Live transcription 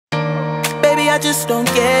I just don't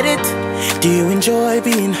get it. Do you enjoy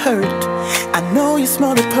being hurt? I know you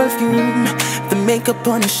smell the perfume, the makeup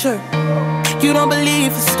on your shirt. You don't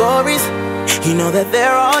believe the stories, you know that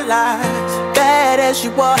they're all lies. Bad as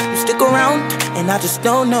you are, you stick around, and I just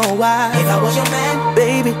don't know why. If I was your man,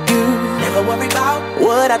 baby, you never worry about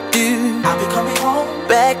what I do. I'll be coming home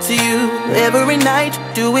back to you every night,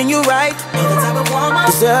 doing you right. You're the type of woman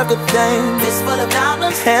deserve good things. Fist full of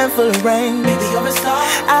diamonds, handful of rain. Maybe you're a star.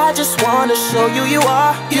 I just wanna show you you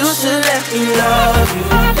are. You should let me love you.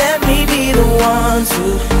 Let me be the one to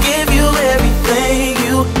give you everything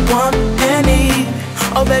you want and need.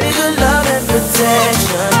 Oh baby, good love and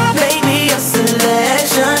protection. Make me a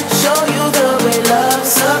selection. Show you the way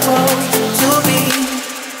love's supposed to be.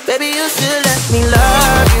 Baby, you should let me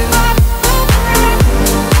love you.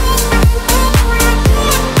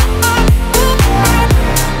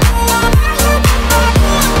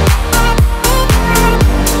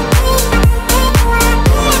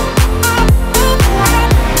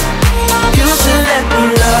 You should let me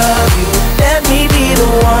love you. Let me be the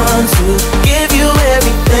one to give you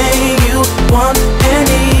everything you want and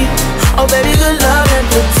need. Oh baby, good love and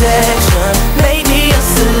protection. Make me a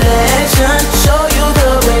selection. Show you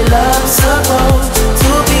the way love's supposed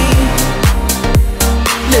to be.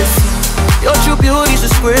 Listen, your true beauty's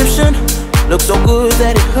description looks so good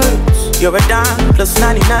that it hurts. You're a dime plus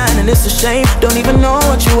 99 and it's a shame. Don't even know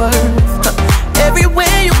what you're worth.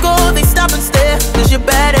 Everywhere you go they stop and stare, cause you're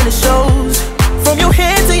bad and it shows. From your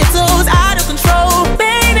head to your toes, out of control.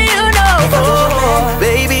 Baby, you know,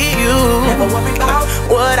 baby, you never worry about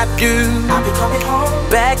what I do. I'll be coming home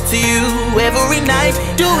back to you every night,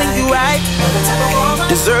 doing you right.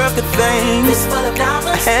 Deserve good things, fist full of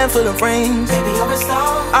diamonds, a handful of rings. Baby, you're a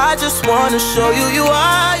star. I just wanna show you you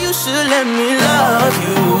are. You should let me love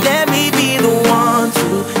you. Let me be the one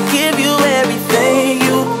to